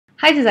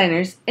Hi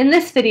designers, in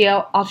this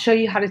video I'll show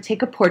you how to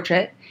take a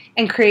portrait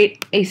and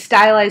create a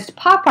stylized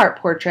pop art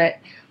portrait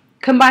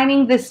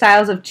combining the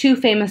styles of two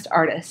famous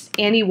artists,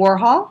 Andy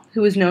Warhol,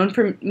 who is known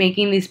for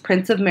making these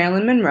prints of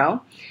Marilyn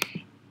Monroe,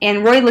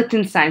 and Roy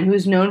Lichtenstein, who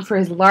is known for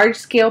his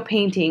large-scale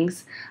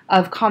paintings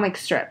of comic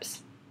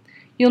strips.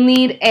 You'll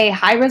need a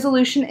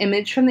high-resolution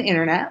image from the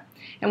internet,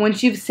 and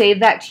once you've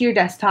saved that to your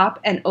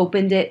desktop and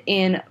opened it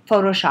in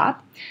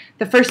Photoshop,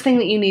 the first thing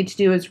that you need to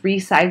do is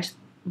resize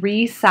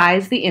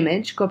the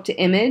image. Go up to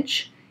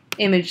Image,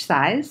 Image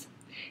Size,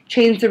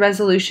 change the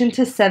resolution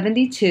to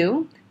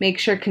 72, make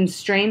sure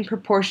Constrain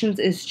Proportions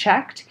is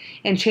checked,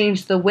 and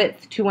change the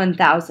width to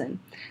 1000.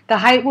 The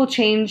height will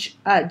change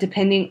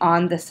depending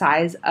on the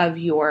size of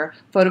your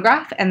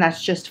photograph, and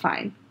that's just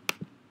fine.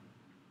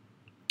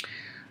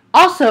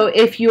 Also,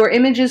 if your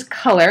image is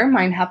color,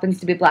 mine happens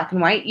to be black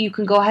and white, you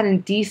can go ahead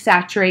and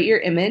desaturate your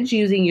image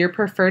using your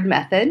preferred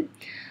method.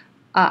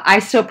 I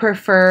still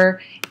prefer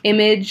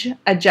image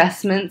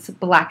adjustments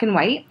black and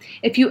white.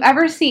 If you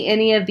ever see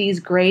any of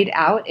these grayed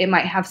out, it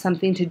might have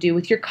something to do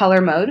with your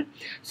color mode.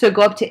 So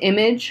go up to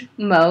Image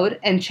Mode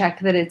and check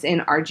that it's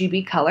in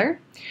RGB color.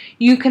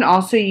 You can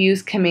also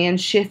use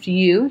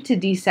Command-Shift-U to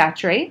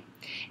desaturate.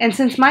 And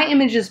since my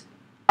image is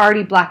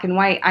already black and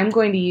white, I'm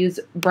going to use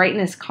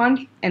brightness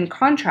and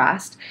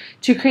contrast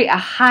to create a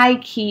high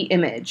key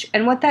image.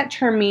 And what that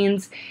term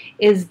means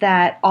is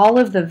that all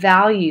of the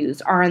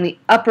values are in the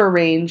upper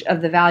range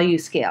of the value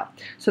scale.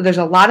 So there's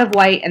a lot of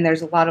white and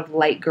there's a lot of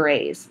light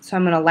grays. So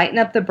I'm going to lighten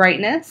up the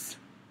brightness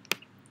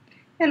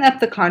and up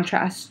the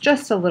contrast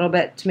just a little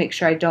bit to make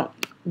sure I don't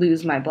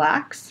lose my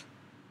blacks.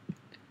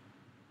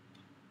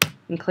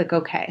 And click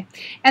OK.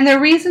 And the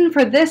reason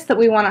for this, that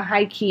we want a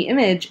high key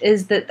image,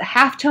 is that the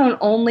halftone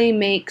only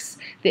makes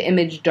the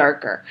image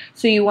darker.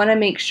 So you want to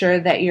make sure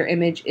that your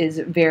image is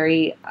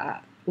very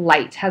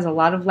light, has a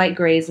lot of light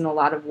grays and a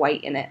lot of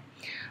white in it.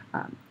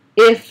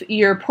 If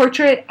your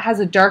portrait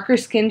has a darker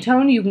skin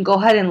tone, you can go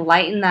ahead and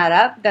lighten that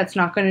up. That's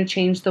not going to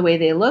change the way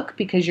they look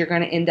because you're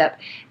going to end up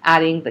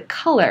adding the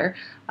color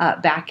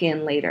back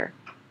in later.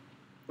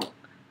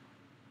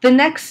 The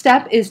next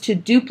step is to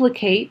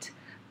duplicate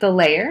the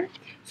layer.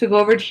 So go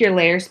over to your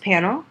Layers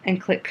panel and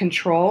click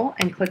Control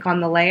and click on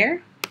the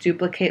layer,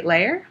 Duplicate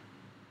Layer.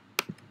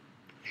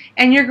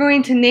 And you're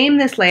going to name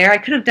this layer. I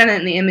could have done it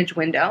in the image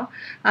window,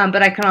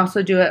 but I can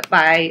also do it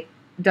by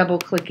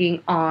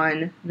double-clicking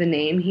on the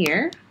name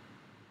here.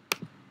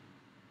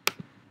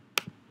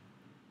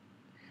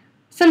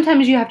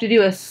 Sometimes you have to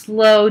do a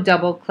slow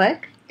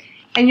double-click,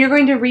 and you're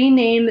going to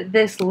rename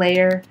this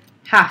layer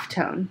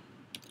Halftone.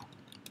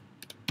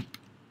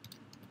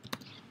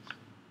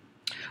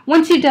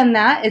 Once you've done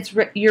that,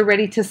 you're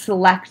ready to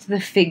select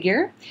the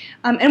figure.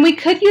 And we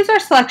could use our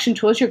selection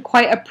tools. You're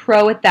quite a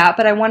pro at that,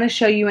 but I want to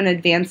show you an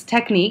advanced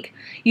technique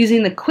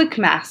using the Quick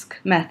Mask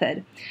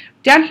method.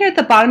 Down here at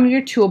the bottom of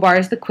your toolbar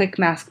is the Quick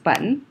Mask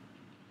button.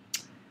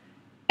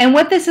 And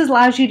what this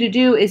allows you to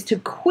do is to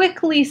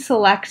quickly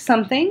select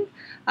something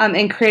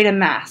and create a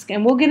mask.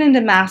 And we'll get into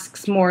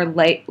masks more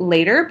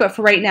later, but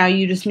for right now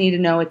you just need to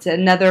know it's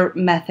another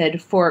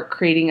method for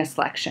creating a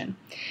selection.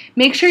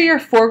 Make sure your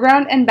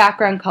foreground and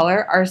background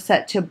color are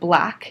set to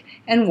black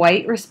and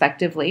white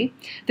respectively.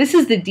 This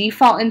is the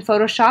default in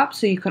Photoshop,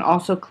 so you can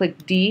also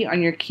click D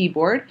on your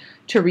keyboard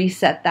to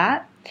reset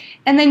that.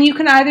 And then you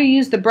can either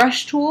use the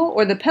brush tool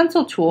or the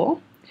pencil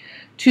tool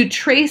to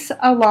trace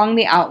along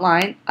the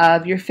outline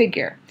of your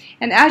figure.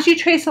 And as you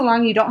trace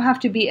along, you don't have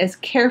to be as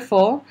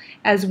careful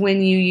as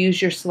when you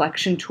use your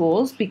selection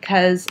tools,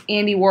 because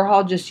Andy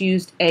Warhol just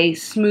used a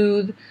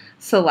smooth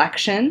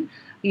selection.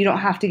 You don't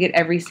have to get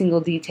every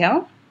single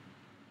detail.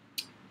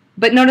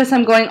 But notice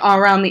I'm going all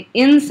around the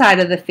inside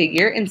of the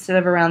figure instead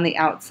of around the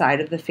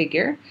outside of the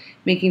figure,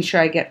 making sure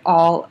I get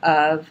all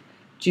of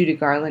Judy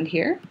Garland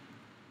here.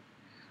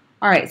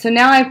 Alright, so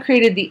now I've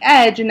created the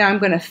edge, and now I'm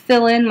going to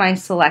fill in my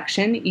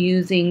selection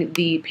using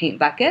the paint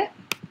bucket.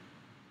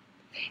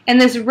 And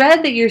this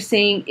red that you're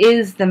seeing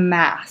is the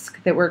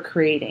mask that we're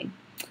creating.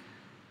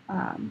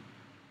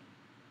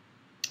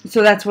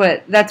 So that's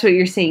what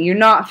you're seeing. You're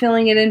not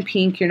filling it in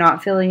pink, you're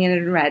not filling it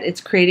in red.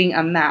 It's creating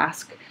a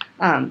mask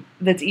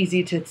that's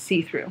easy to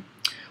see through.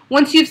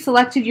 Once you've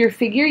selected your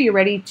figure, you're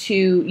ready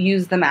to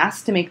use the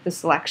mask to make the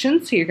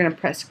selection. So you're going to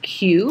press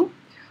Q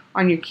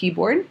on your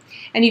keyboard,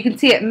 and you can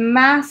see it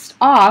masked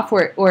off,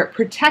 or it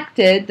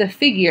protected the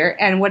figure,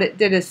 and what it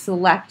did is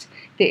select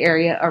the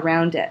area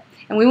around it.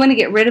 And we want to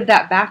get rid of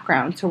that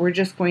background, so we're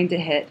just going to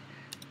hit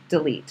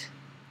delete.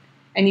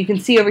 And you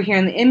can see over here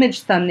in the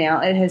image thumbnail,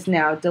 it has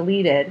now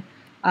deleted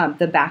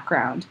the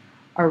background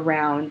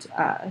around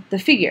the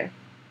figure.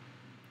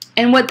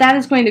 And what that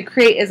is going to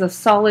create is a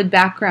solid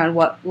background,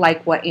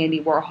 like what Andy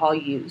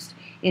Warhol used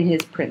in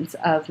his prints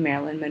of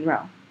Marilyn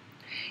Monroe.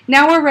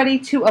 Now we're ready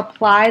to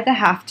apply the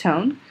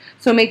halftone.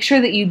 So make sure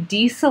that you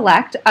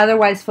deselect,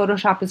 otherwise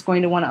Photoshop is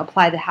going to want to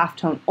apply the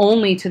halftone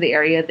only to the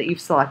area that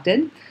you've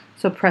selected.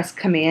 So press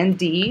Command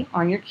D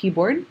on your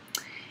keyboard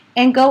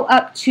and go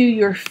up to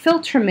your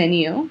filter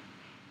menu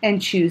and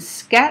choose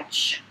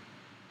Sketch,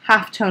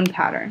 Halftone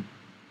Pattern.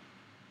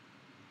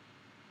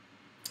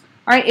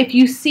 All right, if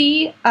you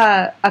see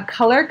a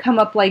color come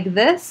up like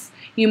this,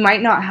 you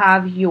might not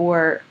have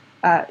your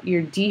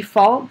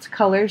default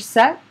colors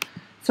set.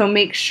 So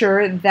make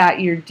sure that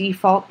your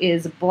default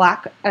is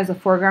black as a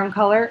foreground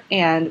color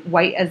and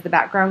white as the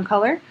background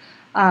color.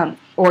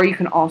 Or you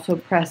can also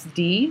press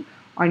D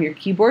on your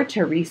keyboard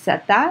to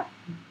reset that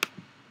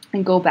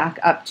and go back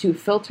up to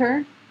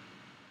Filter,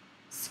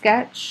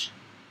 Sketch,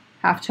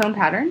 Halftone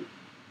Pattern.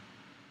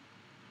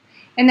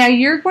 And now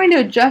you're going to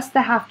adjust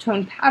the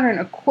halftone pattern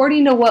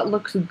according to what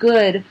looks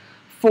good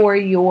for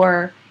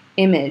your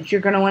image.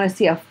 You're going to want to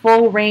see a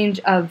full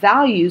range of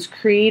values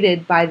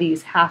created by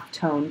these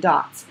halftone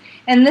dots.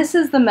 And this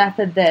is the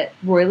method that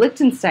Roy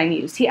Lichtenstein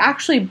used. He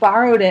actually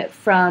borrowed it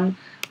from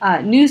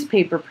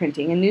newspaper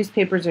printing, and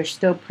newspapers are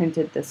still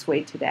printed this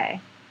way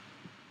today.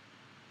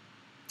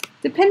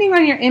 Depending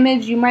on your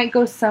image, you might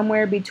go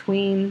somewhere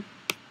between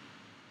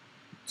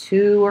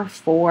 2 or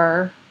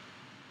 4.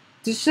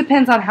 Just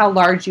depends on how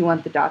large you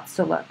want the dots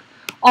to look.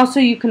 Also,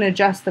 you can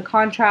adjust the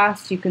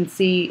contrast. You can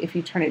see if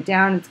you turn it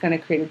down, it's going to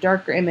create a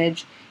darker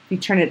image. If you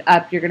turn it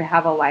up, you're going to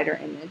have a lighter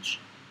image.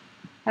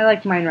 I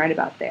like mine right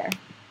about there.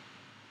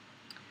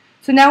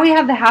 So now we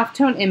have the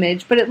halftone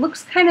image, but it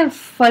looks kind of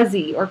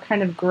fuzzy or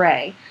kind of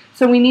gray.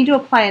 So we need to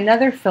apply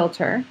another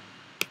filter,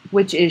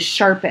 which is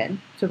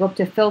Sharpen. So go up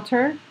to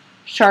Filter,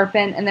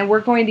 Sharpen, and then we're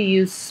going to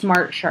use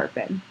Smart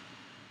Sharpen.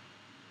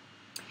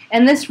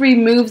 And this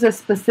removes a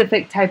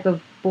specific type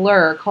of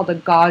blur called a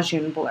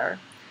Gaussian blur.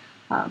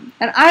 And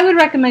I would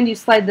recommend you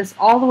slide this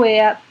all the way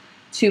up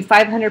to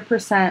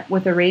 500%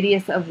 with a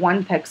radius of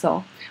 1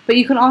 pixel. But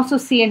you can also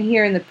see in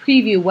here in the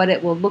preview what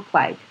it will look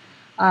like.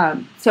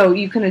 So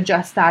you can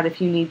adjust that if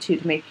you need to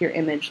make your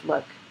image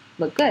look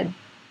good.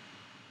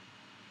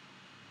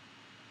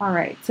 All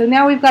right, so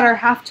now we've got our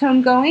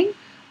halftone going.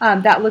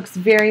 That looks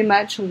very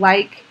much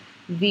like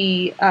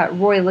the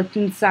Roy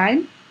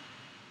Lichtenstein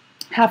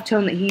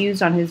halftone that he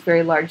used on his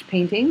very large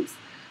paintings.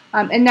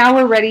 And now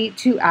we're ready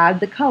to add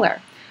the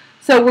color.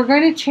 So we're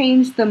going to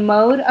change the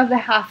mode of the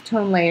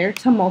halftone layer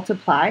to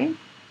multiply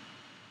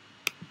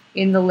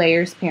in the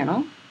layers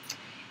panel.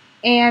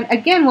 And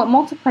again, what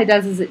multiply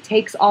does is it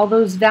takes all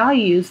those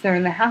values that are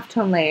in the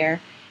halftone layer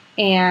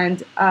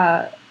and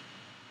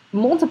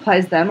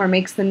multiplies them or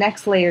makes the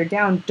next layer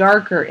down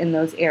darker in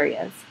those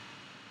areas.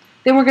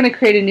 Then we're going to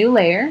create a new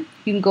layer.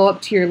 You can go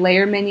up to your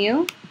layer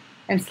menu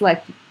and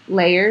select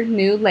Layer,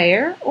 New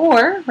Layer,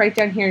 or right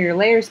down here in your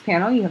Layers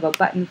panel, you have a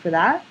button for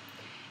that,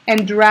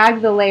 and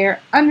drag the layer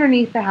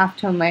underneath the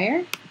halftone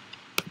layer,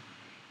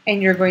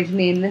 and you're going to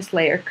name this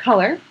layer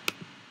Color.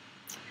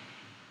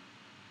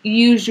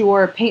 Use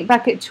your paint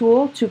bucket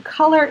tool to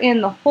color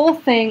in the whole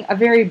thing a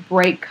very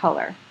bright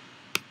color.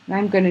 And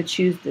I'm going to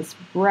choose this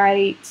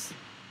bright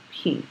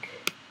pink.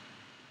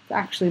 It's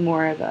actually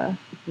more of a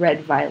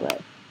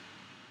red-violet.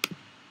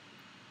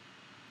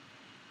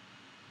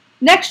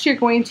 Next, you're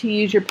going to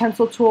use your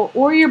pencil tool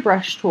or your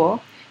brush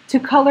tool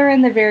to color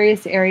in the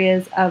various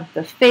areas of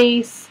the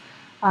face,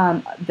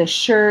 the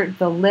shirt,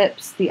 the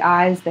lips, the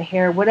eyes, the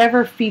hair,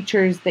 whatever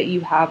features that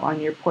you have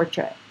on your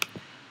portrait.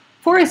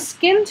 For a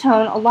skin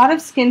tone, a lot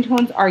of skin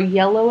tones are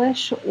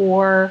yellowish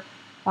or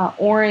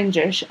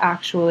orangish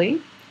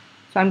actually.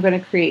 So I'm going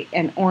to create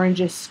an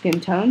orangish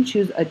skin tone.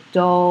 Choose a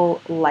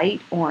dull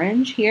light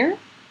orange here.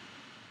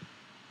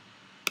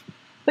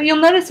 But you'll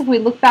notice if we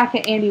look back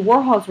at Andy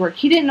Warhol's work,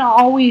 he didn't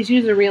always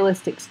use a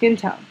realistic skin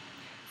tone.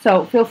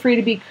 So feel free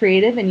to be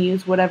creative and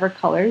use whatever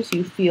colors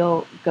you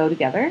feel go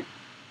together.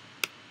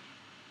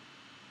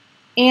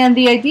 And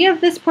the idea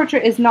of this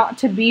portrait is not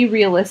to be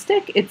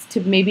realistic, it's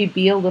to maybe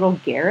be a little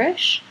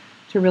garish,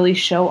 to really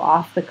show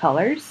off the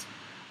colors.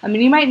 I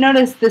mean, you might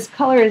notice this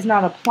color is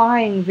not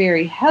applying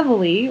very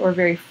heavily or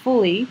very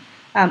fully,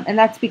 and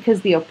that's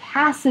because the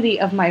opacity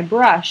of my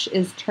brush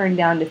is turned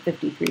down to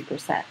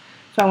 53%.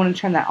 So I want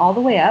to turn that all the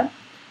way up.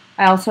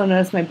 I also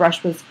noticed my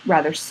brush was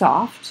rather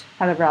soft,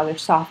 had a rather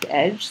soft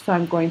edge, so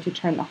I'm going to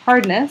turn the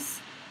hardness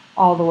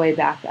all the way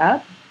back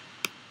up.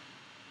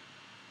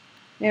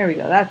 There we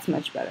go, that's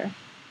much better.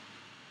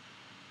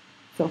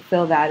 So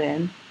fill that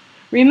in.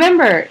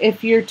 Remember,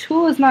 if your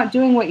tool is not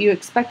doing what you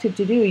expect it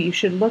to do, you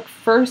should look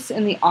first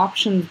in the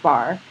options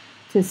bar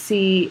to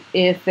see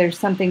if there's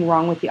something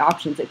wrong with the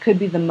options. It could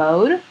be the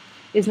mode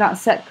is not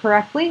set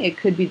correctly, it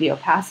could be the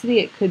opacity,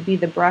 it could be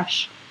the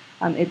brush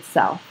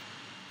itself.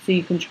 So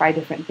you can try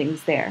different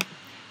things there.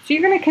 So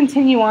you're going to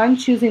continue on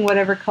choosing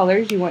whatever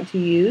colors you want to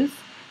use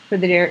for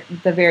the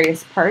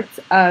various parts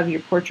of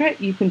your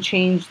portrait. You can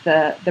change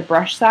the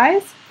brush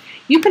size.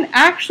 You can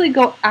actually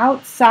go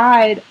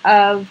outside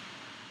of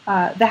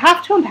the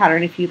halftone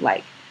pattern if you'd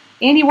like.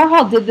 Andy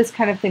Warhol did this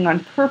kind of thing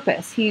on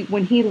purpose.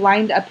 When he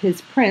lined up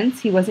his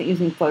prints, he wasn't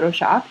using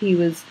Photoshop. He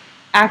was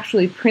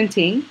actually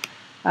printing,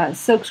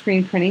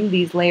 silkscreen printing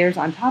these layers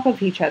on top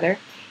of each other.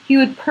 He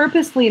would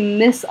purposely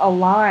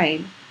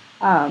misalign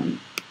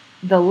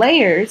the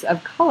layers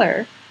of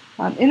color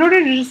in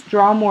order to just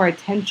draw more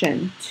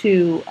attention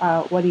to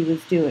what he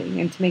was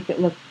doing and to make it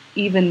look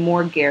even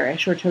more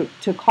garish, or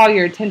to call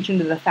your attention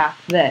to the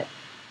fact that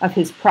of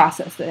his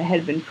process, that it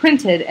had been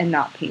printed and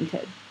not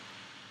painted.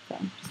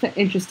 So just an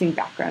interesting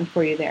background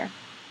for you there.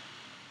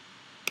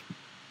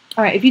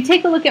 All right, if you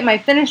take a look at my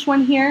finished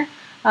one here,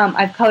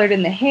 I've colored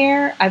in the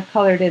hair, I've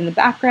colored in the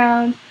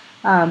background,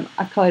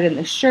 I've colored in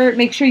the shirt.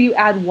 Make sure you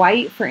add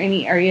white for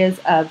any areas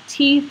of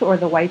teeth or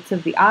the whites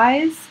of the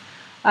eyes.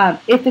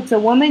 If it's a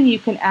woman, you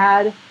can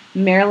add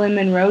Marilyn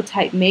Monroe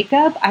type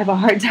makeup. I have a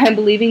hard time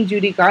believing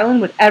Judy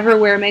Garland would ever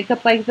wear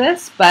makeup like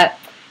this, but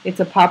it's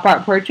a pop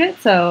art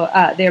portrait, so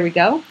there we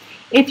go.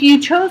 If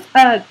you chose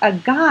a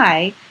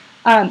guy,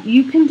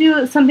 you can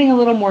do something a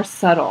little more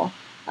subtle,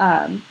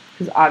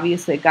 because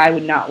obviously a guy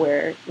would not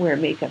wear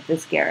makeup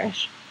this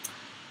garish.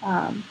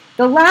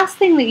 The last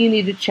thing that you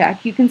need to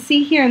check, you can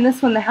see here in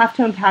this one the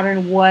halftone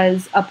pattern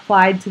was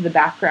applied to the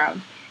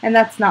background, and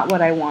that's not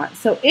what I want.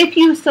 So if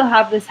you still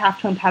have this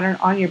halftone pattern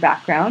on your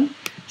background,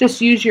 just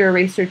use your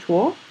eraser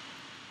tool.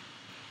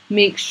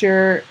 Make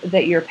sure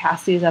that your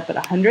opacity is up at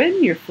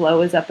 100, your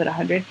flow is up at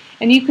 100,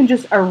 and you can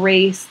just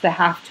erase the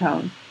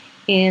halftone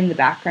in the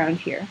background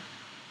here.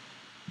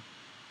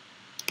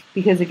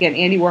 Because again,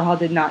 Andy Warhol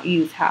did not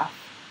use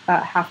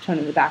halftone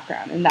in the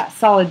background, and that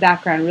solid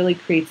background really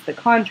creates the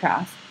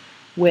contrast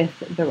with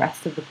the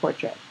rest of the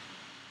portrait.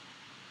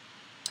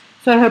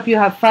 So I hope you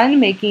have fun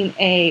making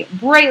a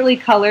brightly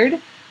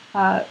colored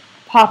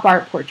pop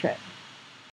art portrait.